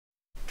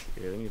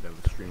Yeah, they need to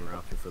have a streamer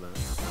outfit for that.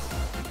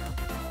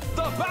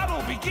 The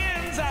battle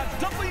begins at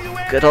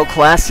WNA. Good old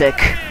classic.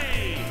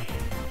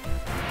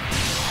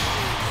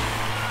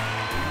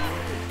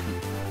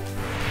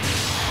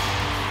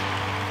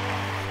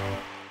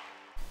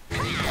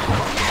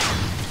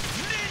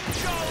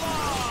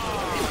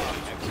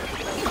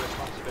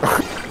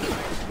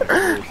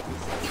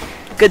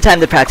 Good time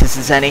to practice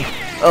as any.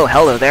 Oh,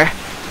 hello there.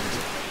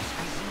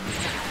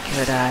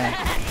 Could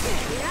I?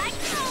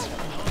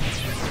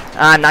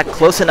 Ah, not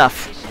close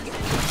enough.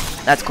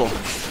 That's cool.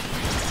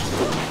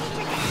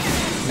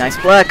 Nice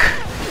block.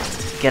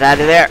 Get out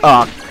of there.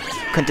 Oh,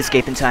 couldn't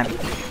escape in time.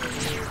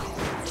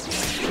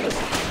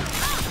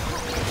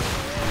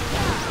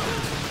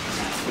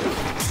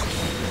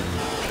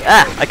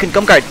 Ah, I couldn't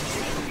gum guard.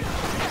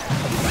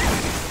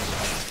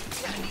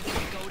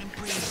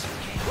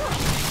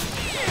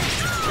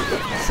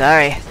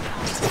 Sorry.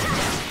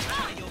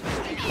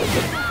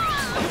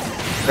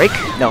 Break?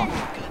 No.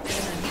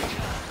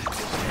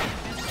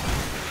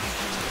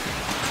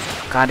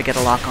 Gotta get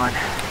a lock on.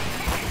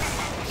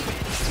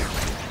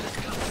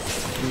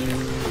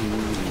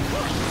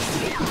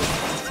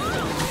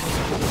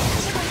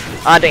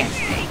 Ah, dang.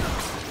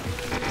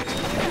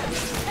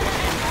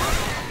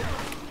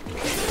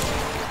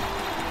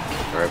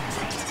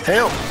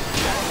 Help!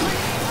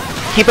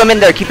 Keep him in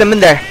there, keep him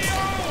in there.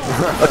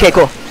 Okay,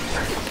 cool.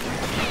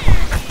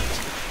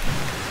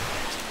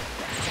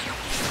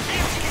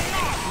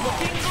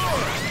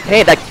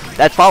 Hey,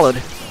 that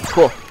followed.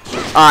 Cool.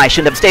 Ah, I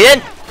shouldn't have stayed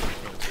in.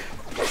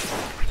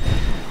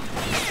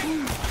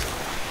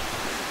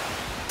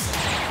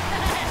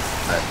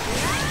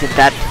 Did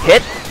that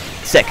hit?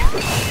 Sick.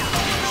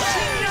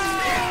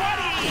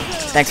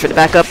 Thanks for the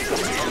backup.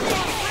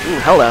 Ooh,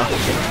 hello.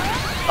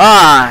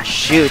 Ah,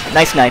 shoot.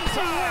 Nice snipe.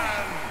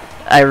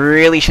 I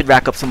really should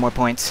rack up some more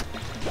points.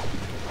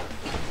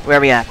 Where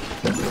are we at?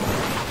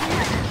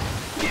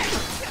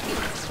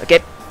 Okay,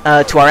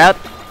 to our out.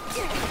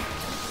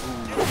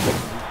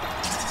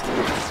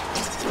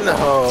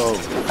 No.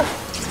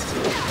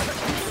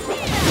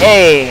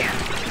 Hey!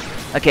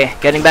 Okay,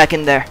 getting back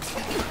in there.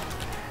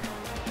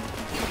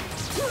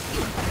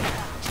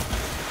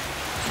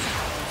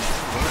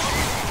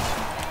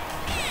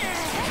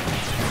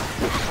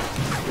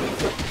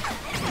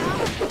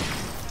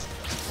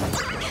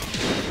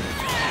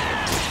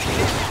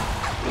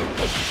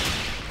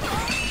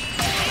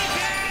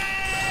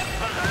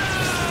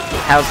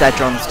 How's that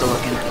drone still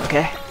looking?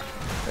 Okay.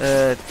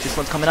 This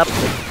one's coming up.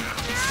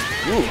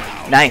 Ooh,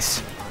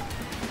 nice.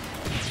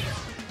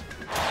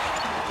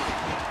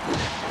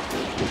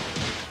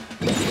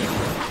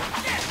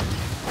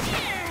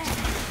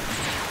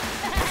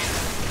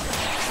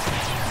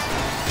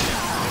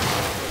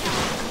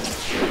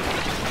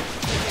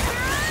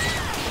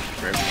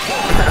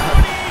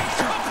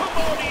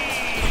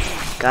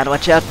 Gotta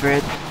watch out for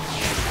it.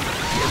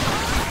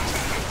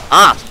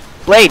 Ah!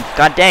 Blade!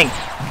 God dang!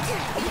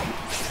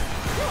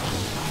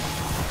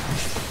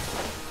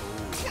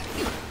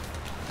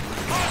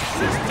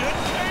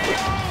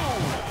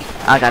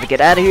 I gotta get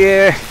out of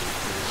here!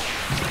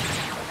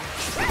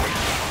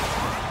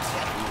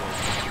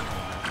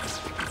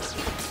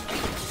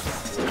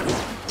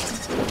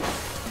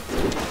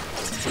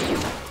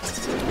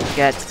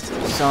 Get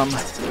some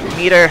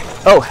meter.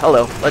 Oh,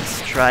 hello.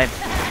 Let's try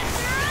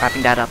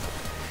wrapping that up.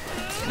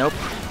 Nope.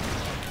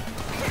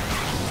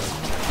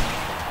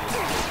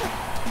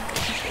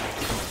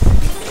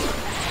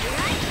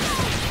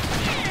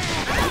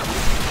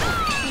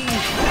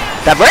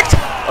 That worked?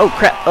 Oh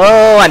crap.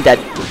 Oh, I'm dead.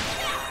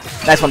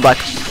 Nice one, Black.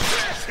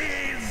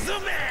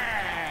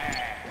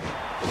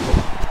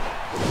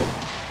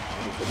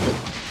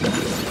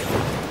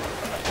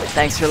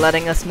 Thanks for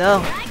letting us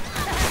know.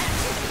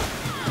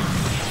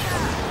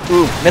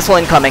 Ooh, missile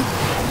incoming.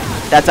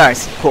 That's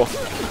ours. Cool.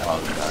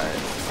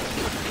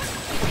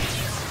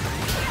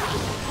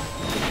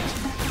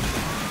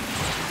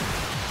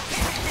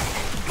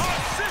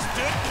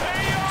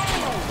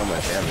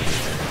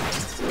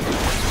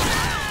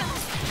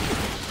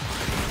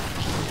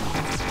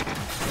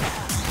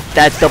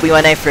 That's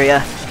WNA for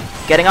ya.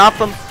 Getting off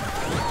him.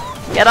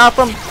 Get off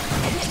him.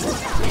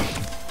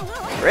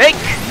 Break.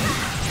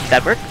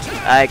 That work?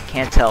 I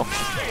can't tell.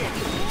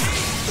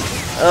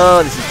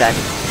 Oh, this is bad.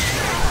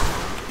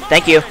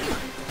 Thank you.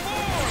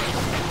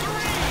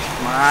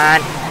 Come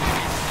on.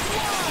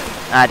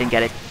 I didn't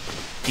get it.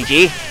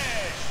 GG.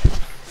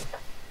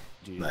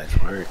 Nice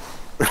work.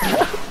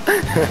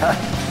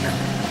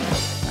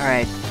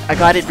 Alright. I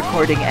got it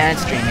recording and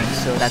streaming,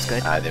 so that's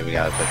good. Then we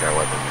gotta pick our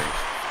weapon next.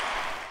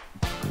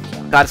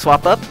 Gotta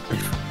swap up.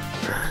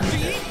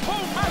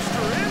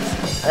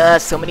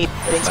 So many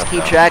things to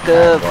keep track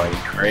of. Going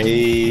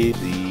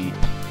crazy.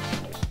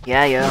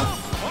 Yeah, yo.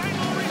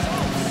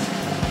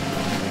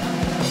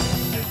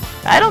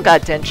 I don't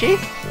got Tenchi.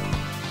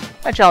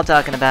 What y'all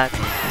talking about?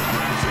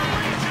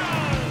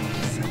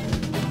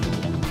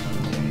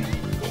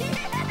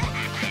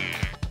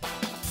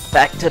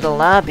 Back to the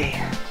lobby.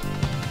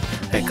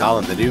 Hey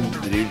Colin, did you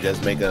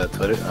just make a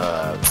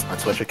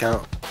Twitch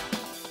account?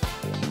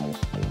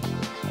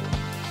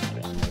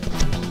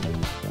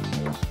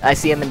 I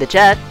see him in the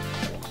chat.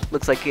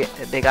 Looks like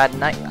they got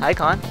an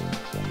icon.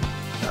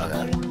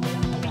 Okay.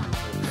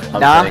 I'm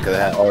Nah. saying 'cause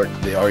that, or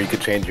you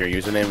could change your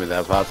username. Is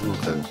that possible?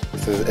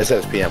 Because it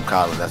says PM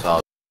Colin. That's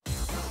all.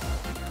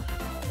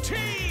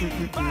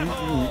 Team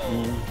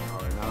battle.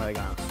 Now I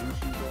got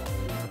sushi.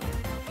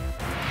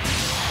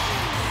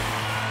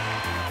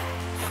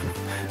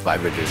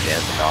 Viper just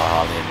dancing all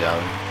holly and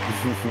jolly.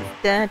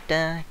 Da,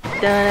 da,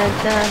 da,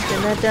 da, da,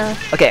 da, da.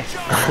 Okay.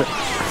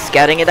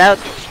 Scouting it out.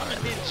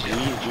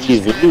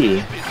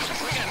 TV.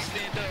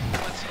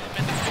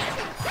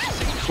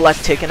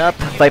 Left taken up.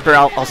 Viper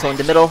also in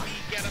the middle.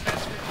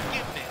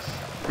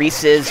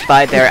 Reese is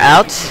by their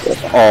out.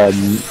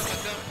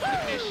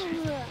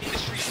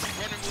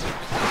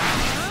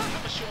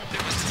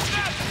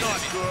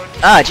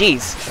 Ah,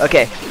 jeez.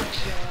 Okay.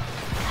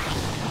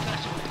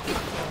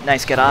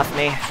 Nice get off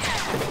me.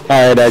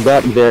 Alright, I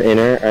got their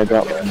inner. I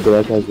got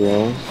black as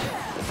well.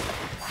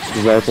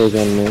 Viper's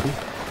on mid.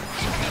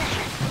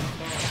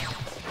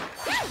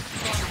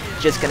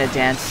 Just gonna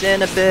dance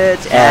in a bit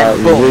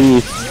and boom.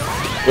 Reese.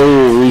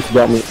 Oh, Reese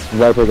got me.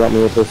 Viper got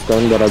me with a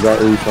stun, but I got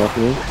Reese off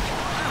me.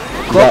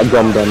 Cool. That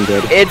gum done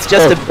good. It's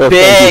just a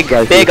big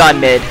on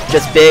mid.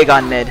 Just big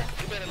on mid.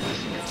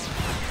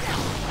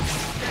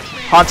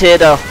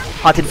 Haunted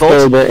Volt.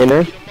 So the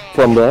inner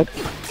from black.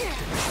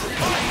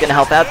 Gonna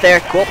help out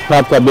there. Cool.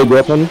 Popped a big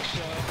weapon.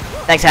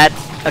 Thanks, Hat.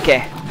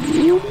 Okay.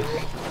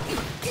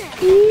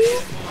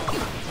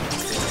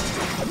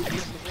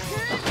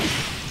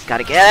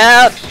 Gotta get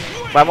out.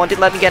 Why won't it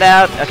let me get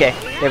out? Okay,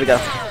 there we go.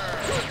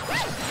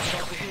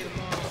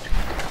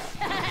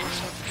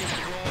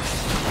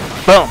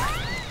 Boom.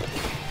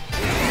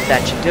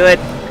 That should do it.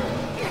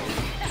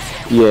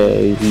 Yeah,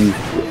 he's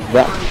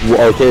that.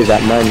 Okay,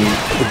 that man.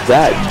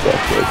 That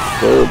is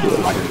so good.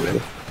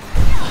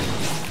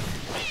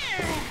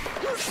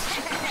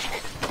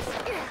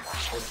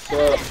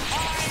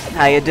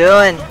 How you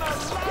doing?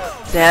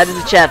 Say hi to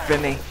the chat for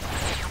me.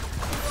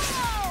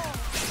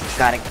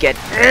 Gotta get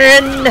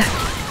in.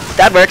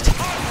 That worked.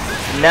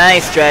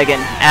 Nice, Dragon.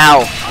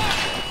 Ow.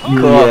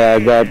 Cool. Yeah, I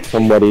got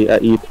somebody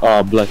at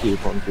black eat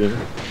on me.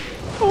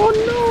 Oh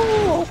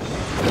no!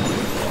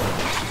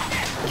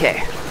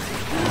 Okay.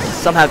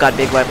 Somehow got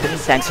big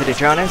weapons thanks to the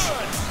droners.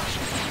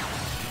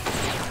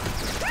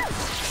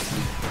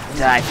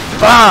 Die.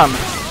 Bomb!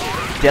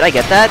 Did I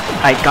get that?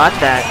 I got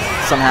that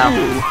somehow.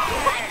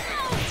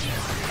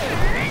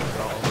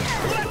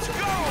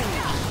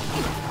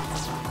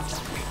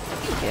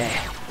 Okay.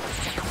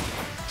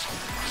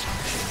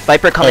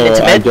 Viper coming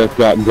into mid. I just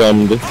got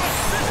gummed.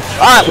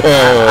 Ah!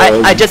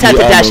 I just had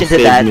to dash into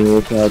that.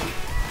 You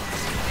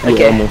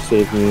Okay. almost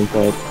saved me with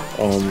that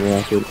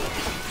rocket.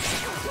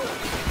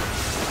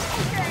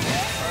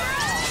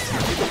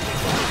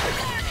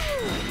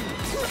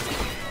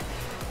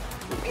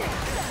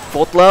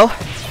 Volt low.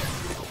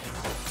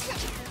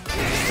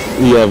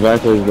 Yeah,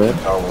 Viper's there.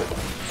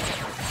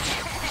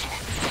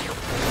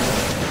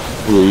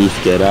 Please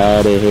get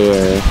out of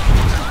here.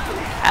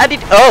 How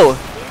did? Oh,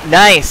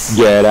 nice.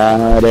 Get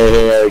out of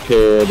here,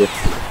 kid.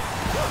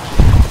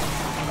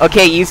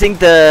 Okay, using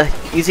the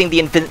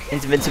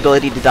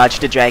invincibility to dodge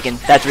the dragon.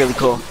 That's really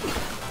cool.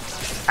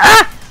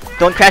 Ah!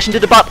 Don't crash into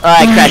the bop.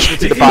 I crashed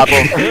into the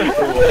bobble.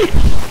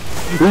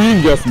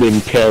 We've just been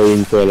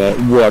carrying for like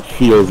what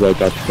feels like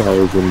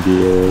 1,000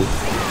 years.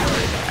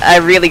 I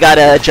really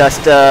gotta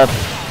adjust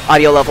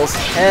audio levels.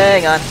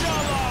 Hang on.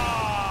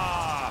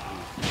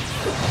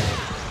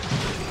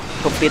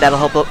 Hopefully that'll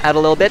help out a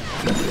little bit.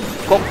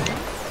 Cool.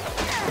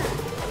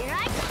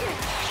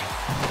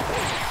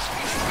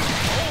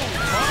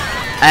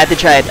 I had to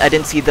try it. I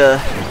didn't see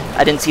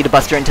the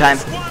buster in time.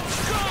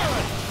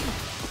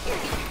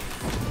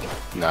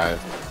 Nice.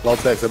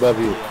 Voltex above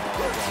you.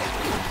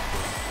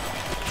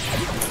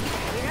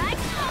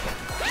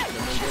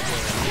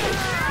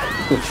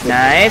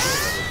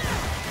 Nice.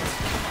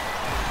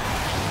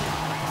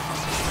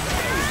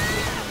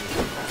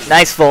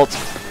 Nice Volt.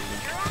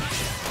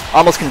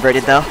 Almost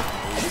converted though.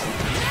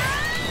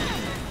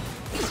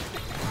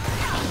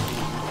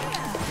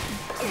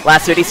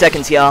 Last 30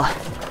 seconds, y'all.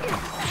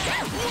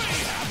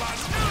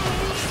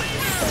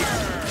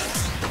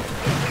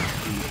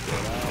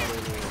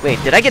 Wait,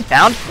 did I get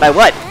found? By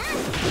what?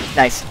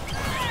 Nice.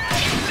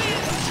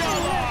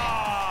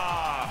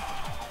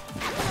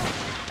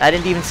 I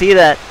didn't even see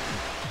that.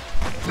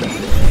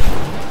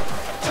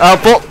 Oh,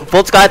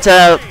 Volt's got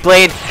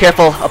blade.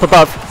 Careful, up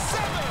above.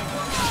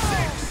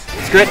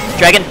 Screw it,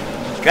 dragon.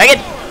 Dragon!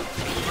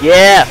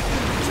 Yeah!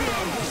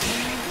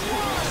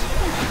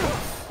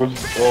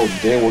 Oh,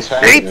 damn, what's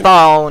happening? Great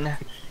bone!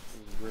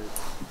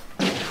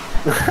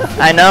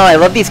 I know, I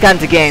love these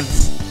kinds of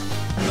games.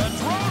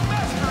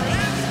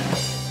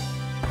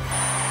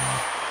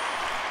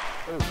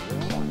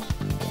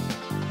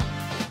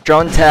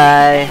 Drone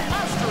tie.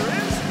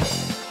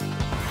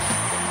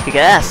 Kick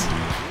ass.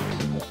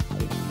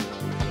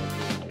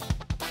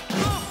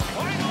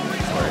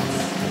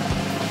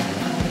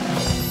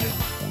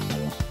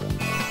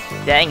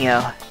 Dang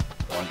yo.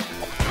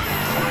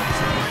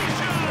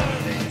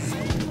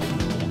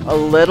 A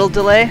little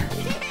delay.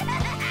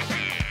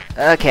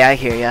 Okay, I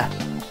hear ya.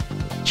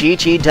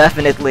 GG,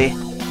 definitely.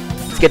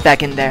 Let's get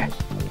back in there.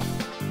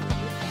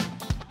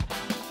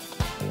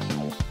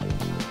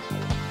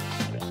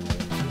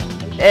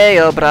 Hey,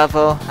 yo,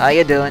 Bravo. How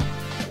you doing?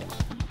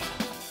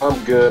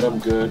 I'm good, I'm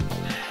good.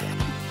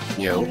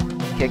 Yo,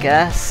 Kick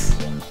ass.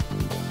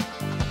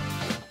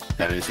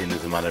 haven't seen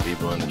this amount of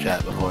people in the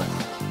chat before.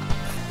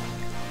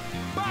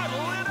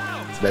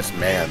 Best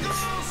man's.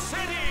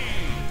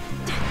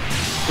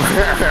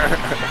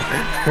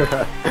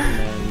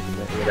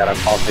 You gotta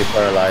falsely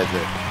paralyze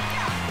it.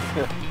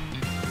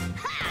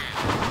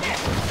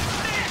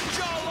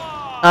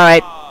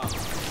 Alright.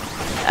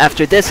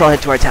 After this, I'll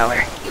head to our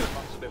tower.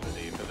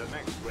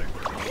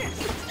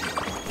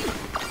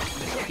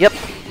 Yep,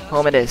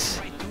 home it is.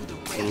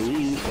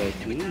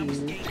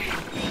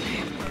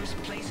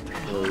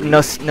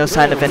 No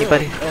sign of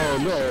anybody. Oh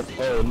no,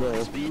 oh no.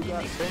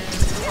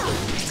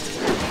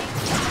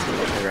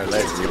 You're gonna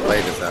let you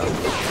play this out.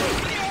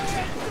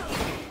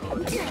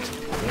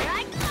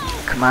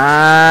 Come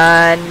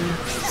on,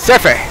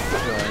 Surfer.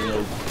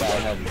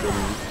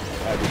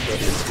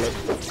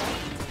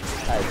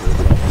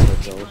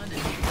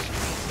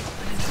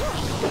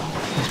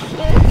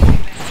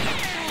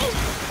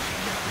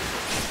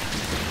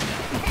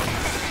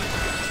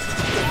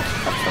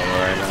 I'm solo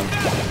right now.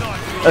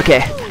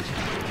 Okay.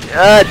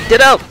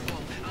 Ditto.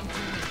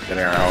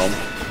 Getting her home.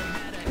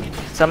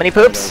 So many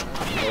poops.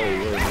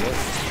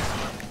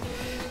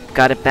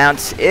 Got it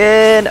bounce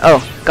in.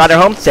 Oh, got her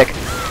home. Sick.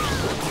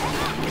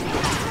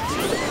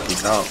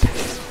 Keep up.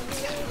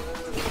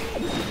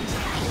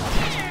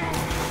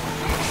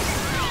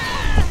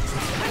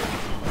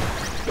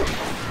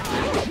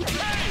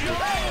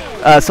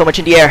 So much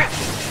in the air.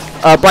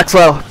 Black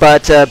slow,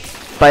 but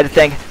by the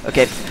thing.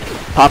 Okay.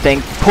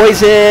 Popping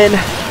poison.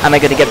 Am I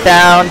gonna get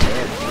bound?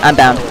 I'm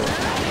bound.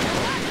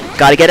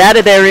 Gotta get out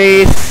of there,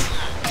 Reese.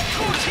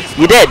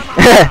 You did.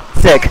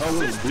 Sick.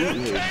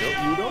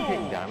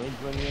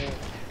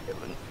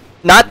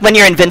 Not when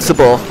you're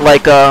invincible,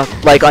 like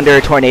under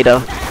a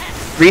tornado.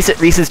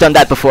 Reese has done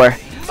that before.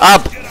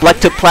 Black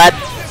took plat.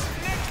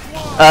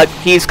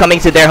 He's coming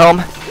to their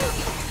home.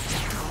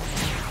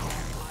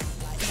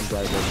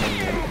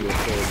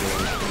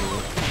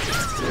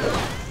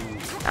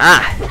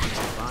 Ah.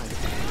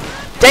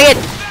 Dang it!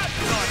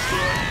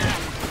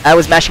 I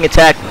was mashing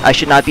attack. I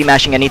should not be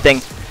mashing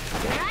anything.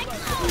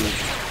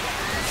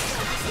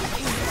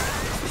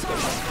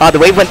 The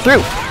wave went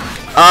through.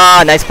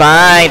 Nice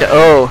bind.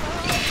 Oh.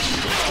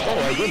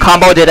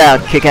 Comboed it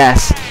out. Kick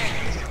ass.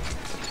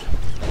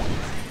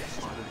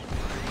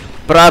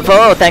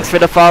 Bravo. Thanks for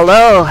the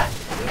follow.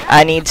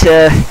 I need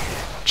to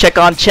check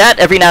on chat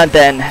every now and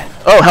then.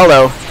 Oh,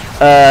 hello.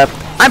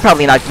 I'm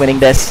probably not winning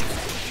this.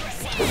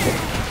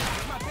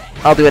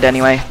 I'll do it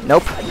anyway.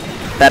 Nope.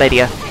 Bad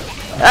idea.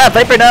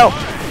 Viper, no!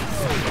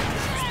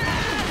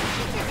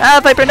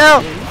 Viper,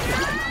 no!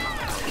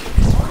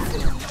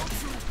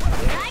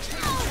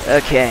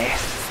 Okay.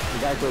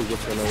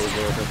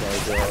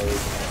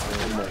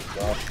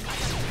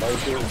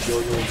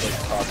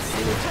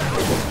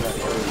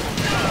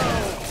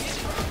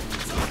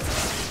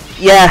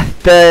 Yeah,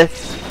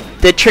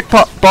 the trick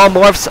ball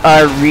morphs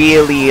are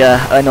really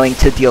annoying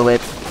to deal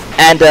with.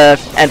 And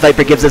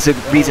Viper gives us a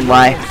reason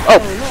why. Oh,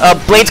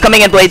 Blade's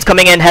coming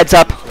in, heads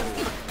up.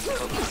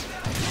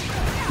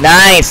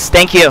 Nice,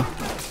 thank you.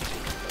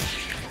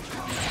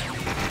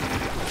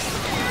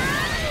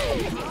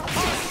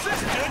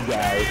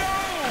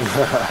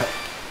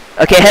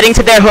 Okay, heading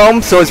to their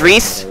home, so is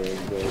Reese.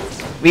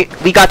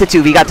 We got the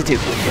two,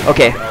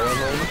 Okay.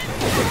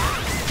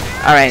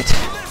 Alright.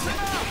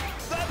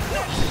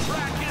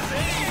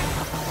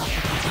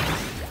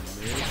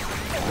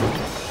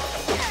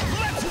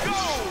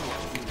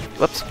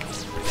 Whoops.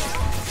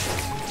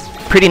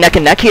 Pretty neck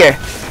and neck here.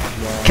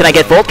 Can I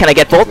get Volt?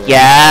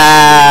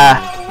 Yeah!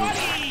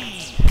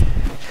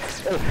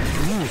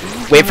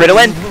 Wait for it to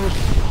win.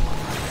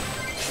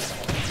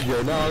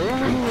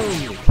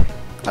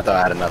 I thought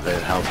I had enough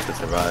health to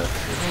survive.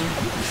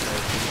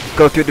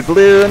 Go through the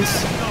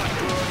balloons.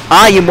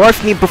 You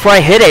morphed me before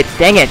I hit it.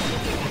 Dang it.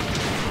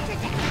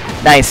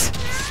 Nice.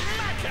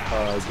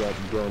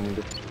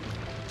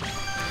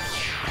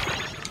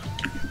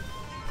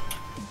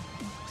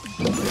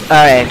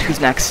 Alright, who's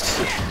next?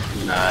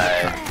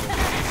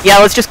 Nice. Yeah,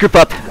 let's just group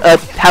up.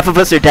 Half of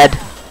us are dead.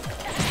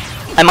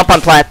 I'm up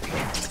on plat.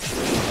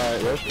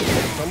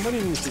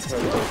 Somebody needs to try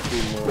to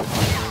do more.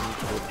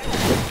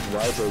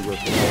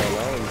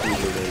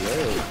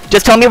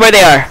 Just tell me where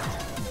they are.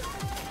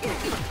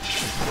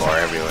 Or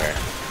everywhere.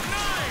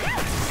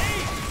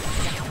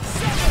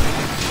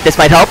 This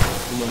might help.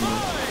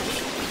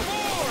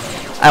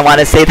 I want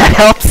to say that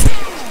helps.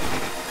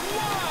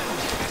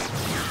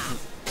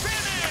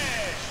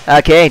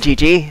 Okay,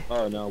 GG.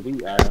 Oh no,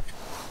 we are.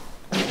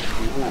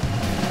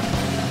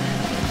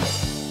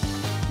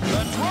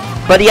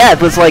 But yeah,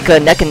 it was like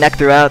neck and neck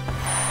throughout.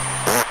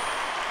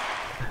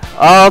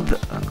 All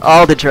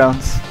the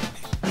drones.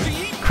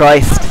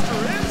 Christ.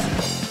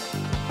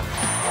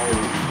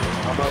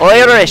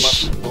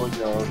 Irish.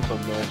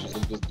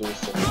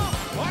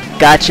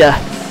 Gotcha.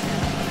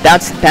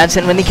 Bounce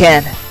in when you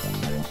can.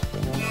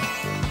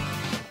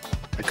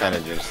 I kind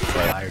of just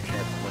higher chance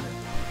of winning.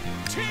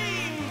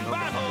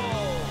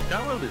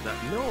 Skyward is that?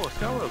 No,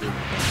 Skyward is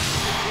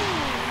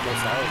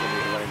Most I was going to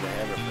be running the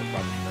hammer for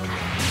probably Shinobi.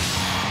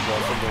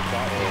 Well, from their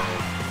shot,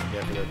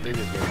 yeah, for their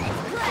previous game.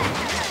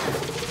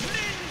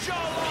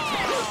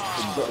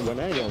 When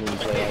I don't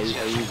play,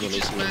 I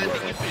usually see what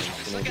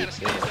Shinobi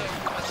play.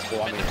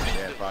 Well, I mean,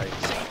 yeah, probably.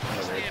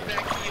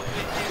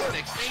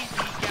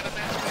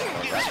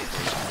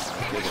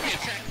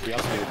 We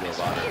also need to do a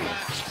lot of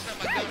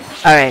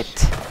Alright.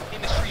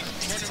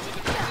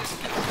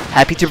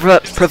 Happy to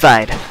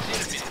provide.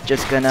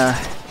 Just gonna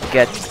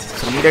get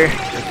some meter.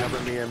 cover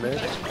me in mid.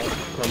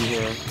 Come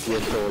here,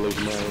 your soul is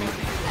mine.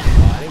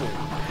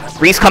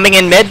 Reese coming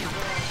in mid.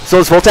 So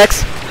is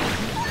Voltex.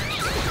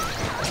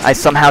 I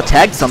somehow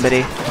tagged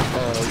somebody.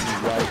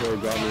 Riker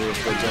got me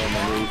with the gun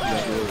and Reese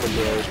got me with the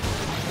blade.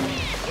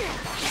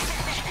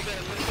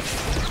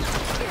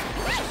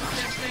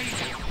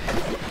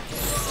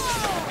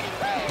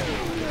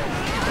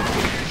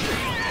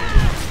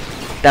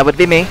 That would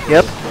be me.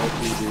 Yep.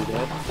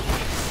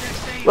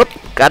 Whoop.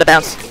 Gotta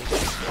bounce.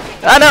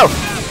 Oh no!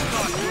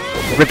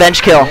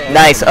 Revenge kill.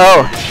 Nice.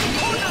 Oh.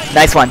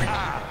 Nice one. I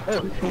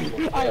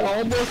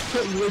almost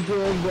put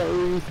Vigil, but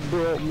Reese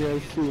brought me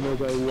as soon as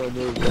I went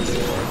over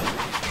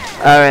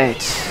there.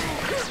 Alright.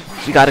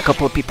 We got a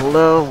couple of people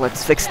low.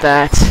 Let's fix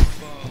that.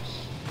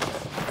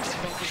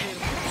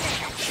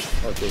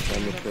 Okay, so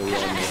I'm gonna play one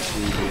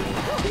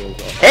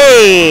more.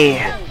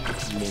 Hey!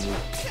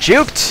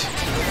 Juked!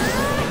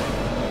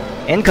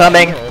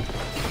 Incoming.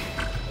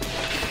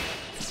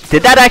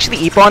 Did that actually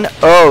eat one?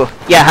 Oh,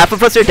 yeah, half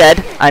of us are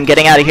dead. I'm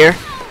getting out of here.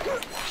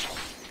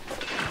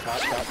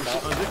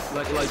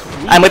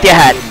 I'm with your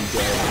hat.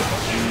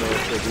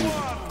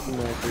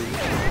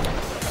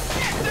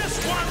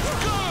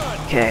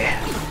 Okay.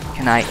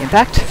 Can I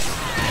impact?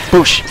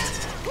 Boosh.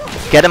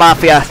 Get him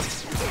off ya.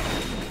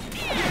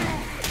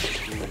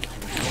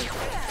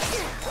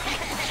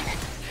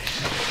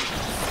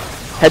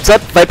 Heads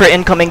up, Viper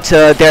incoming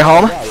to their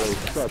home.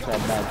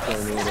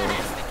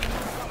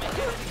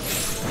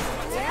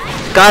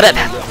 Got it.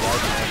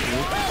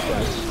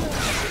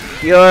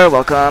 You're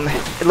welcome.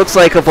 It looks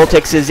like a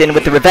Voltex is in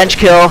with the revenge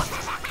kill.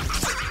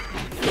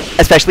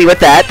 Especially with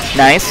that.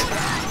 Nice.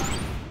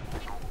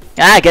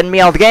 Ah, getting me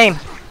out of the game.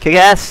 Kick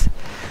ass.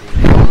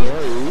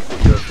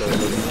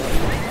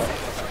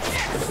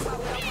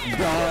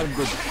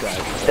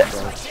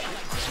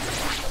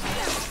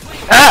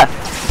 Ah!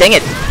 Dang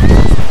it.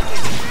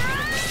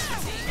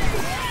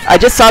 I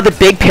just saw the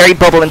big parry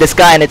bubble in this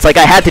guy and it's like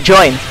I had to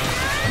join.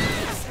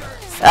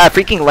 Ah,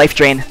 freaking life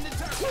drain.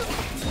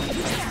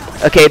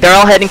 Okay, they're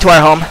all heading to our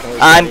home.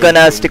 I'm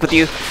gonna stick with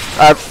you.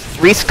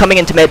 Reese coming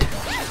into mid.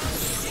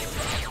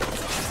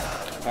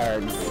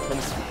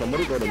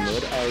 Somebody go to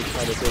mid. I'll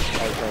try to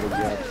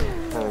grab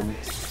home.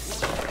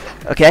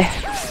 Okay.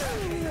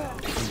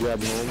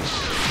 Grab home.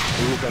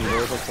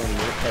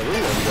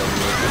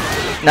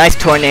 Nice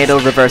tornado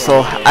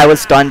reversal. I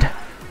was stunned.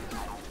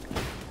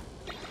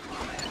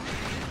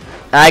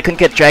 I couldn't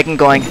get Dragon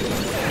going.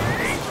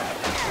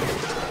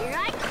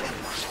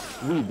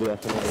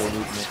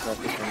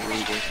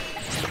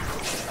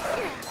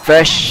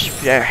 Fresh.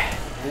 There.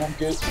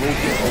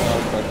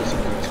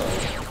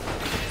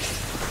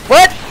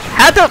 What?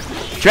 How the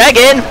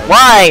Dragon?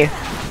 Why?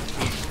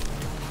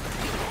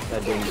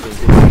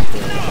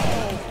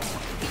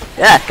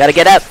 Yeah, gotta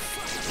get up.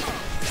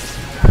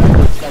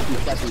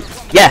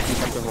 Yeah.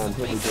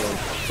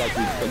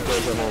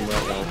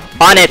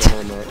 On it.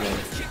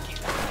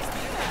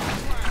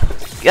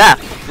 Yeah,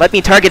 let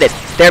me target it.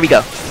 There we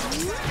go.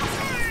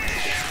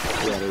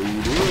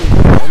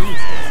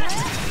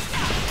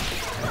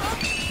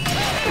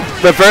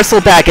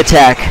 Reversal back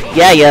attack.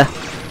 Yeah, yeah.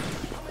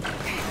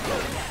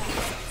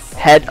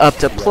 Head up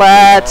to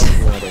plat.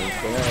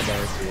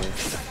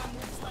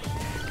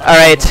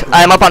 Alright,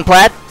 I'm up on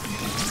plat.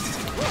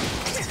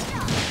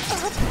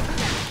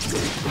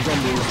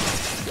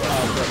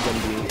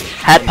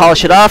 Hat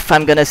polish it off.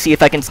 I'm gonna see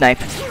if I can snipe.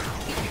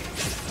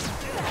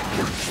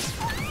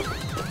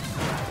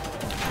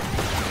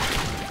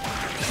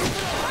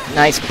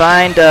 Nice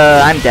bind.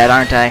 I'm dead,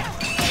 aren't I?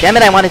 Damn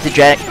it, I wanted to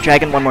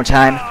dragon one more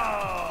time.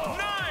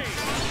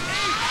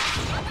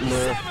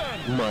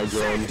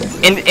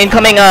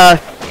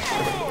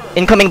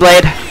 Incoming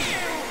blade.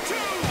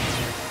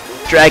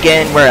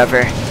 Dragon,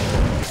 wherever.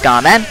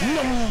 Gone, man.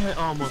 I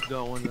almost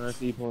got one. I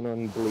keep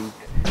on bleak.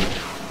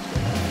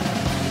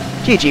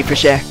 GG for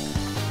sure.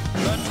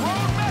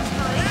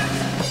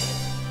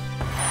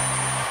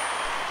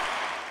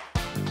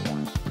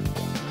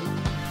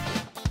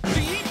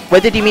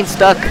 What did you mean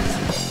stuck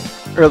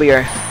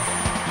earlier?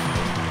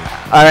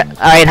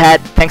 Alright,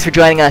 Hat. Thanks for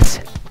joining us.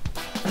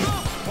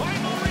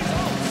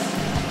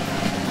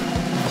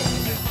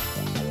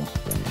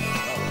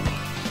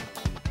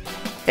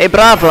 Hey,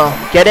 Bravo,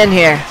 get in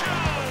here.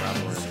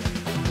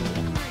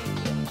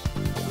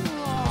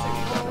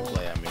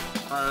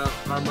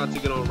 I'm about to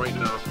get on right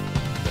now.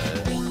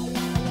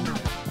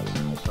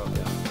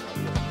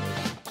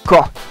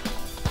 Cool.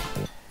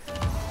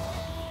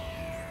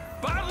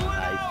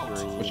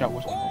 Watch out,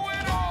 watch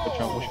out.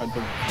 Watch out, watch out.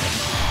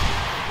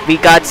 Don't. We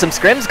got some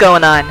scrims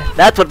going on.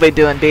 That's what we're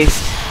doing,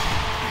 Beast.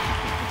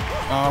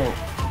 Oh.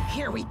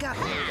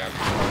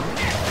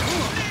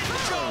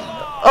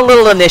 A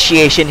little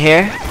initiation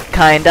here,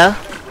 kinda.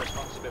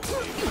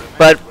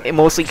 But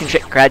mostly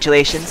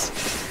congratulations.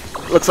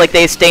 Looks like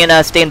they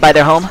staying by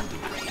their home.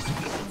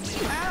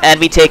 And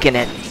we taking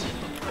it.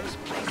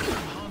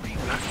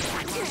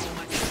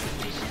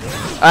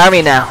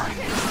 Army now.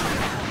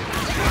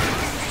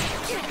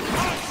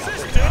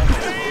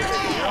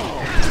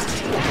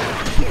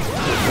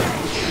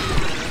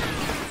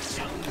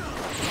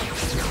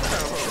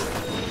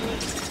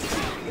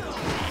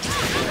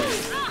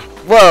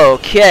 Whoa,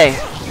 okay.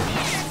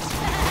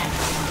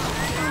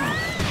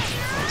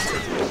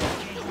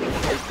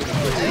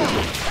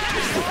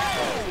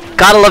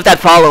 Gotta love that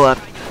follow-up.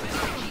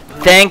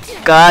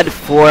 Thank God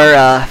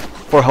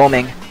for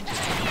homing.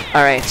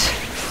 Alright,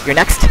 you're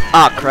next?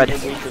 Ah, crud.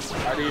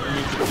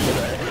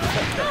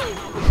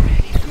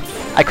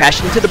 I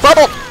crashed into the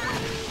bubble!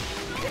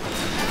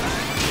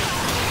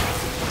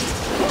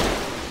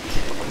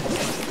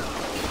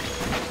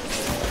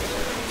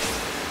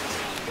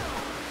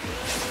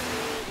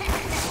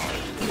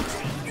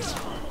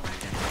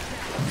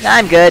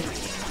 I'm good.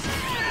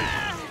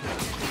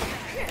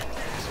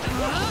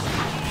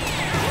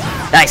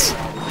 Nice.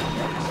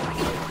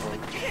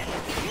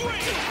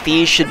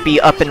 These should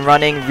be up and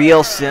running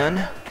real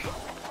soon.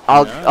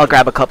 I'll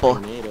grab a couple.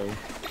 I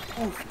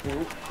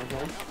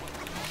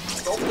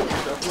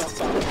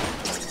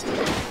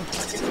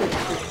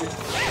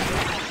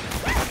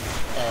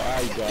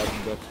got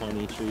the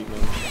funny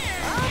treatment.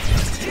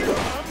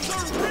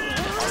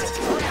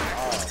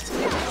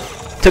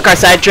 Took our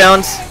side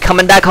drones,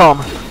 coming back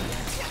home.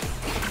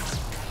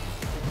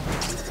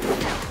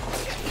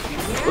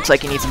 Looks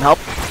like you need some help.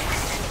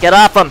 Get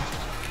off him!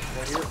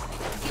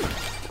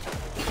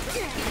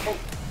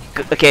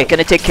 Okay,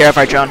 gonna take care of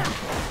our drone.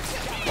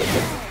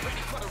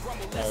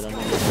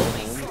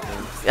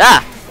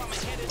 Ah!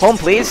 Home,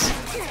 please.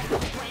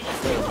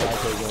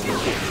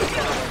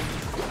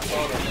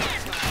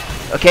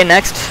 Okay,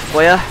 next.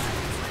 Boya.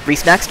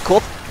 Reese next.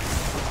 Cool.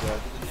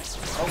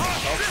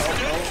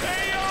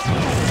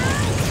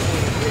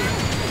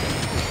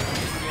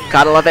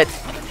 Gotta love it.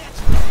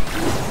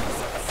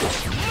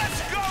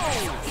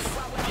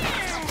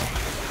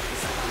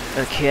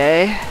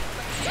 Okay.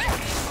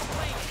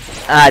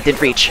 Ah, it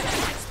didn't reach.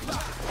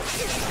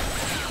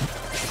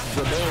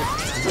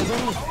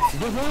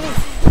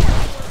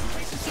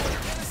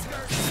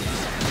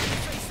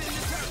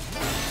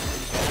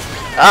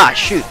 Ah,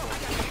 shoot.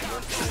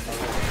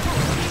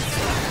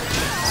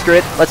 Screw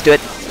it. Let's do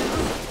it.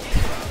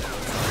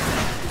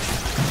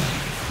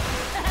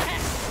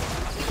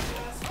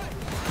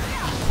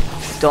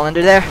 Still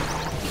under there?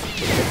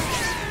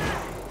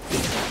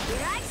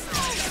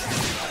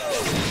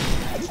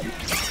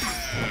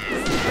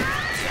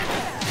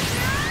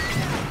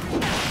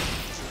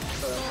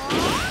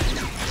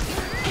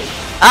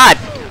 Ah!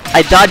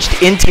 I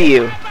dodged into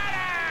you.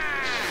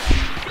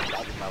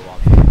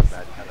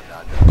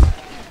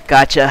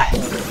 Gotcha.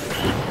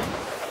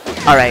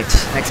 Alright,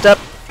 next up.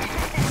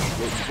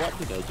 What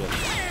did I just...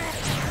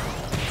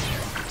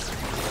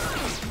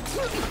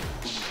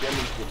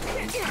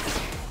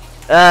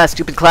 Ah,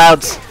 stupid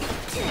clouds.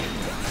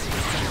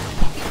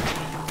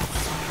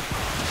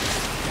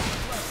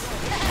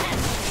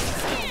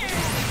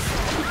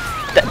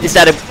 Is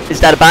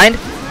that a bind?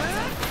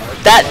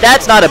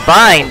 That's not a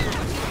bind.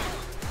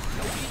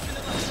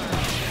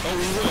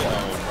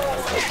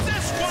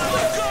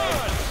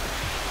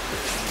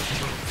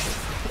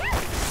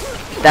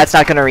 That's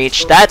not gonna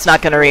reach. That's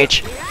not gonna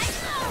reach.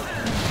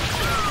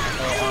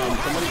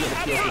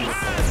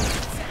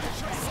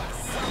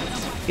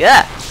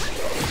 Yeah.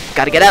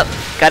 Gotta get out.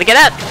 Gotta get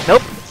out.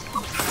 Nope.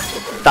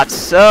 Thought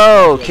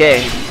so.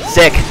 Okay.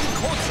 Sick.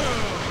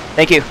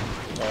 Thank you.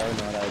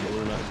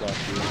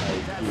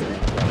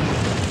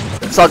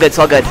 It's all good. It's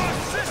all good.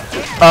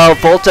 Oh,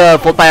 Volt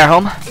by our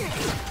home.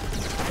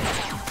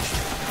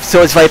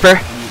 So is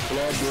Viper.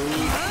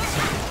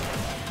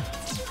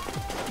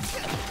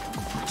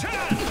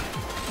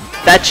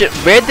 That should.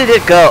 Where did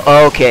it go?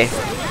 Oh, okay.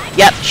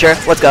 Yep. Sure.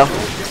 Let's go.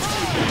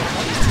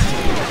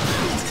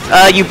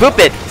 You boop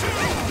it.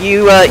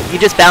 You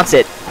just bounce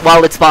it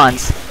while it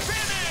spawns.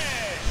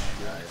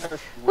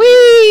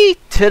 Whee!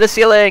 To the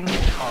ceiling.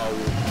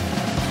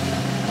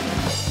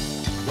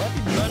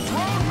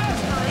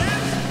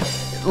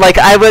 Like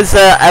I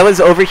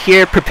was over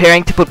here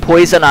preparing to put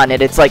poison on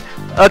it. It's like,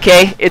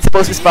 okay, it's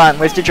supposed to spawn.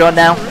 Where's the drone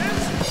now?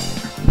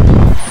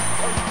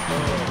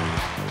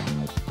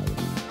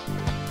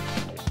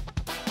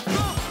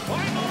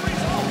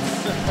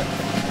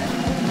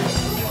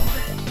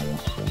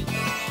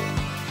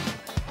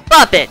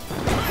 Bop it.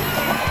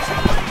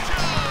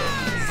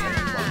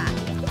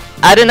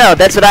 I don't know.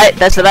 That's what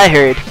I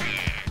heard.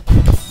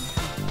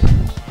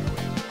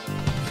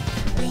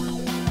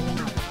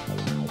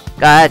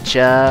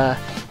 Gotcha.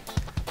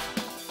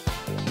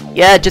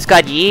 Yeah, just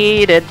got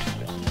yeeted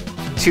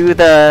to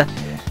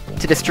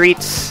the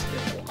streets.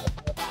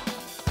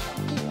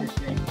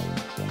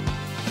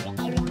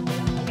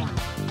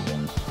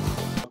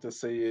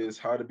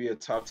 how to be a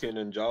top tier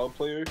Ninjala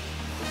player,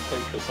 let's play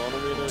Croissant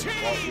Arena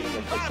while eating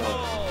a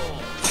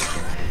croissant.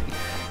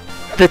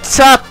 The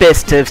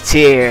toppest of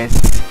tiers.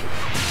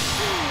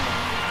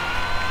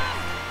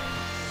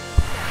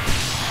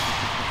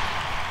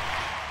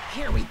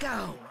 Here we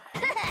go.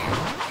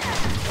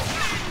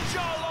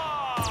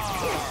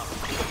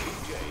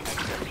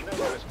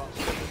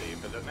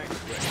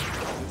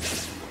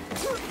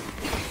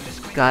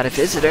 Got a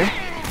visitor.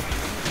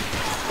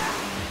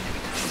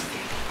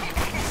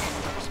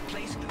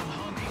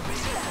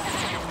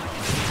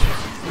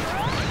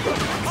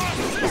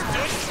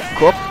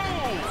 Cool.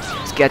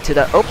 Let's get to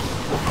the... Oh!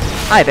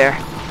 Hi there.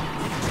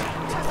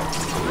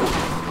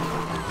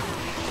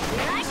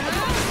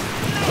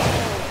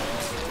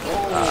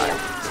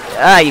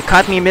 You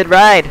caught me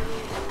mid-ride.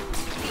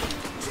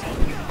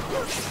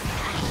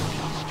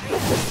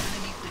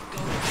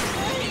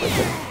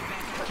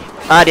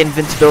 Odd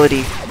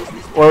invincibility.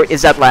 Or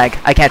is that lag?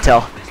 I can't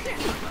tell.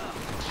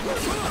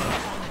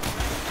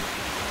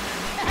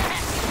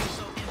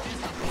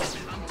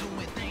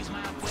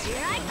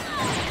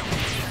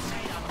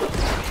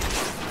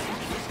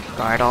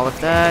 Guard all of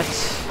that.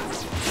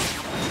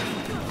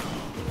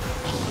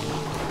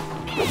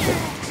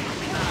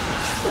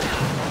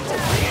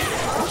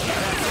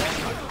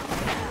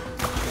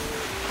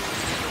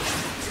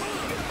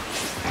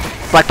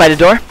 Black by the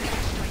door.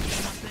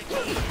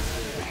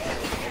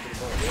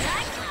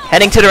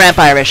 Heading to the ramp,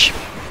 Irish.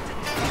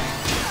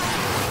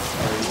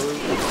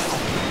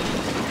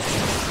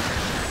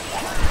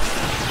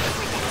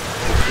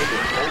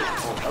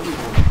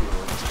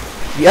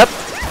 Yep,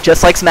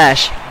 just like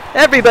Smash.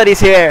 Everybody's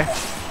here.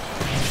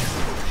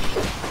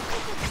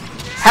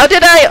 How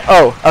did I?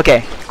 Oh,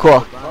 okay,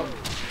 cool.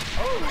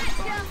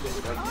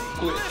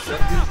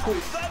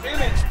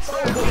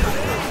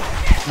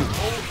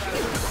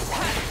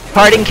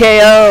 Parting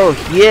KO,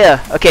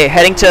 yeah. Okay,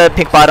 heading to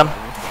pink bottom.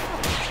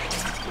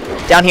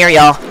 Down here,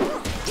 y'all.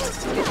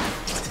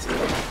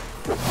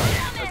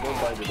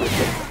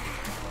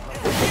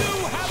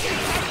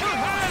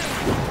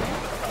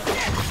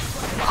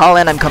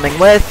 Holland, I'm coming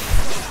with.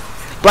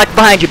 Black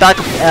behind you, back,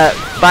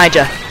 behind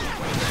you.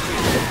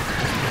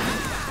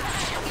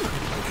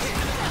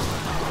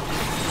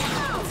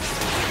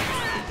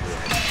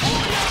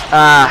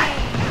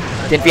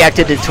 Didn't react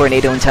to the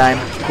tornado in time.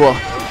 Cool.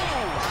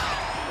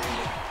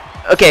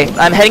 Okay,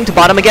 I'm heading to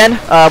bottom again,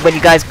 when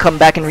you guys come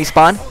back and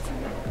respawn.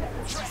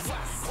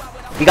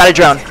 You got a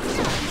drone.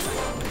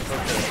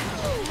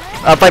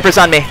 Viper's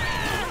on me.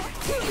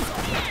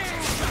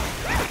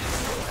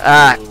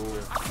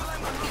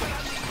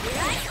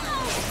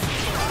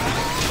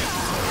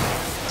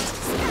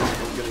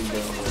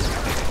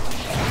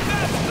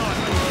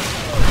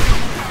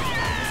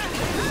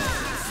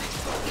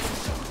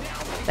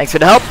 Thanks for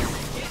the help.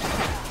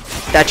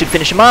 That should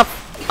finish him up.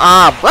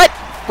 What?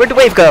 Where'd the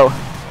wave go?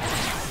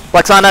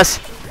 Flex on us.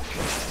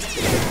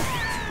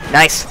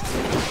 Nice.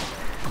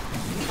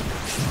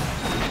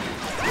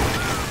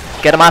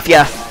 Get him off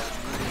ya.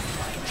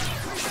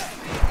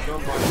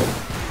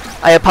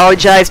 I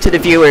apologize to the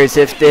viewers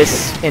if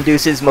this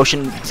induces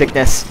motion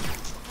sickness.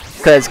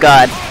 Cause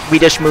god, we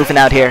just moving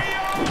out here.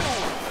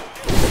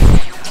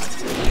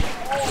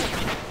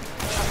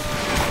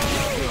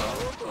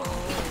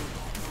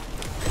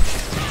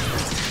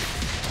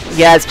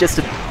 Yeah, it's just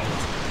a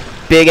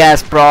big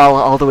ass brawl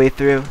all the way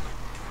through.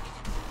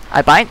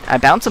 I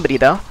bound somebody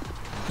though.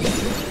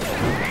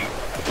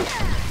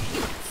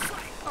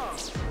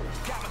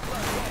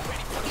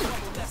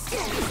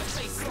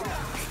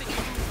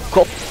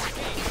 Cool.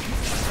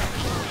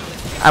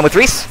 I'm with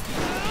Reese.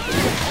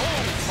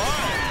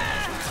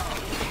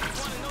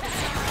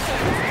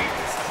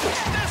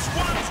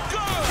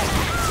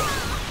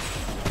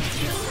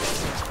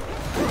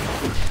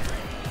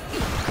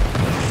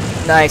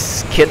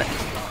 Nice kill.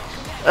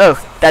 Oh,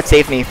 that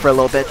saved me for a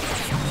little bit.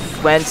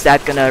 When's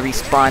that gonna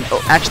respawn?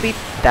 Oh, actually,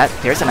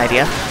 there's an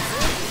idea.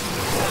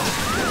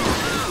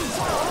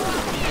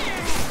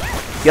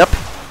 Yup.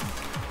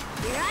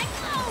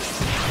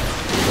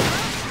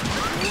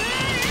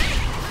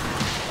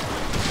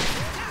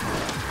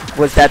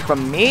 Was that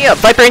from me? A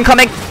Viper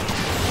incoming!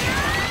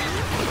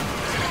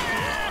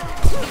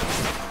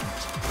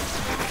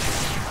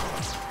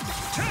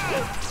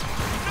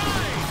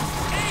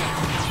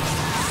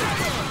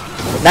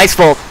 Nice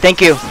volt, thank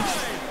you.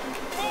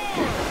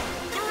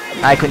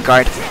 I couldn't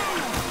guard.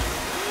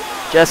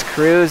 Just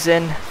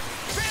cruising.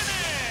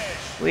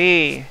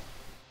 Wee.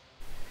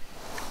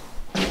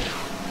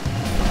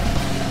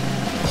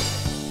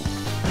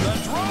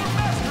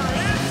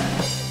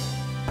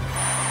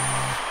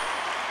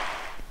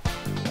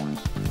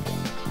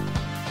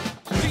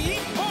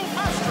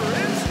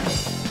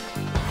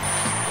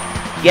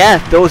 Yeah,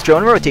 those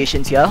drone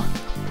rotations, yo.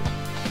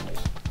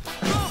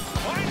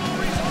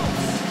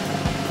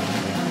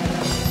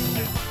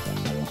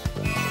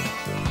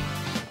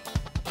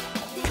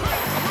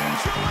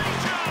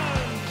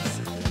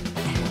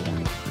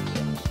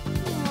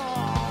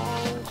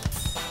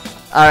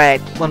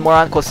 Alright, one more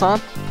on Croissant.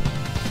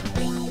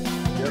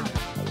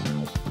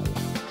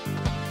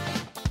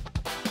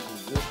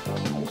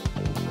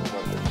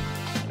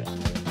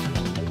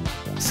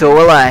 So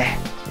will I.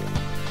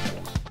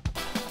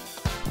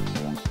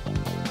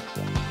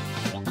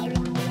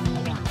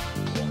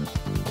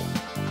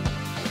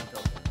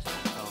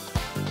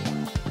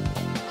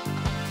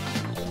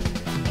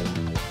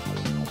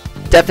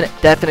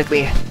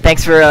 Definitely.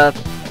 Thanks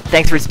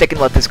for sticking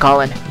with us,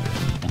 Colin.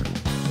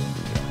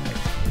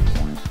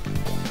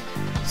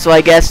 So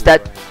I guess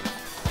that's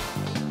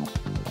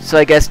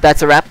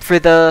a wrap for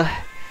the